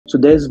So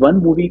there's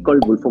one movie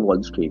called Wolf of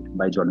Wall Street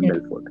by Jordan Yeah.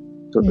 Belfort.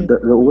 So Hmm. the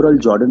overall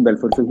Jordan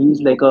Belfort, so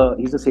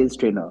he's a sales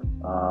trainer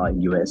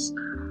in US.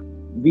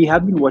 We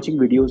have been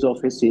watching videos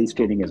of his sales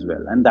training as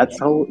well, and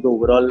that's how the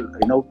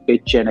overall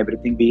pitch and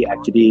everything we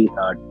actually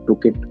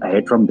took it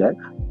ahead from there.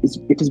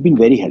 It has been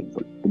very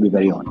helpful, to be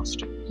very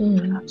honest.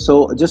 Hmm. So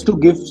just to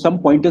give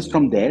some pointers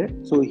from there,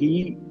 so he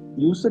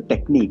used a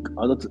technique,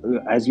 or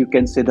as you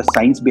can say, the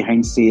science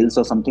behind sales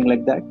or something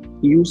like that.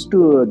 He used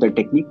the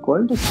technique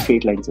called the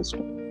straight line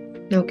system.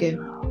 Okay.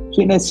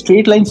 So in a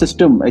straight line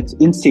system, it's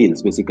in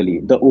sales basically,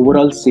 the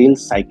overall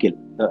sales cycle,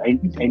 the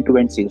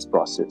end-to-end sales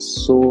process.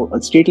 So a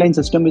straight line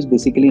system is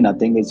basically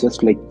nothing. It's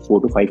just like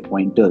 4 to 5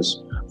 pointers.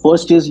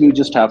 First is you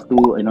just have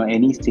to,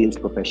 any sales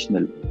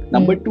professional.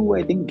 Number two,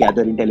 I think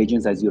gather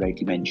intelligence, as you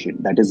rightly mentioned.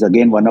 That is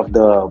again one of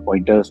the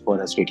pointers for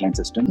a straight line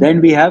system.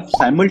 Then we have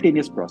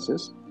simultaneous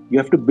process. You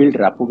have to build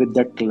rapport with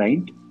that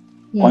client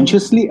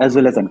consciously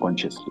as well as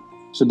unconsciously.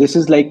 So this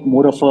is like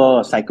more of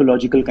a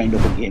psychological kind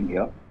of a game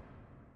here.